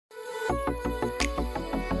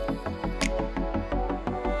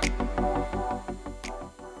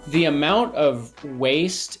The amount of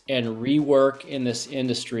waste and rework in this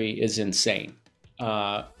industry is insane.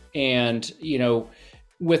 And, you know,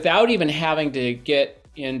 without even having to get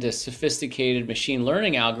into sophisticated machine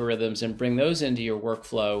learning algorithms and bring those into your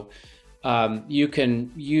workflow, you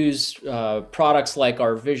can use products like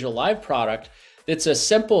our Visual Live product. It's a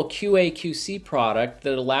simple QA/QC product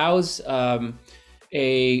that allows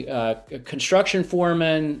a construction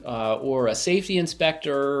foreman or a safety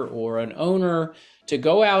inspector or an owner to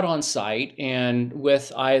go out on site and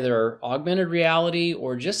with either augmented reality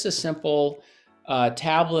or just a simple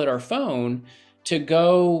tablet or phone to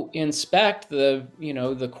go inspect the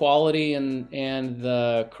quality and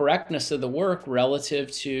the correctness of the work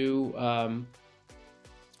relative to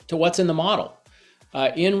what's in the model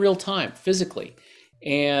in real time physically.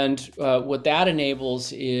 And what that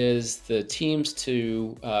enables is the teams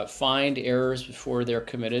to find errors before they're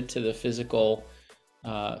committed to the physical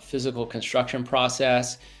construction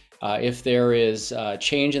process. If there is a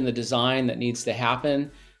change in the design that needs to happen,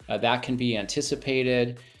 that can be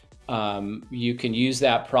anticipated. You can use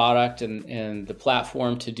that product and the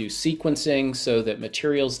platform to do sequencing so that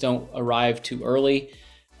materials don't arrive too early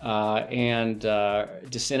and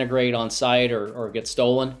disintegrate on site or get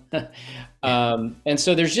stolen. And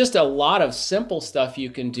so there's just a lot of simple stuff you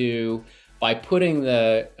can do by putting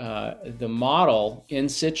the model in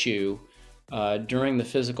situ during the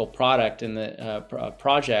physical product and the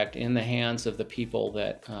project in the hands of the people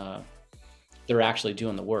that they're actually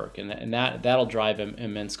doing the work, and that'll drive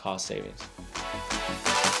immense cost savings.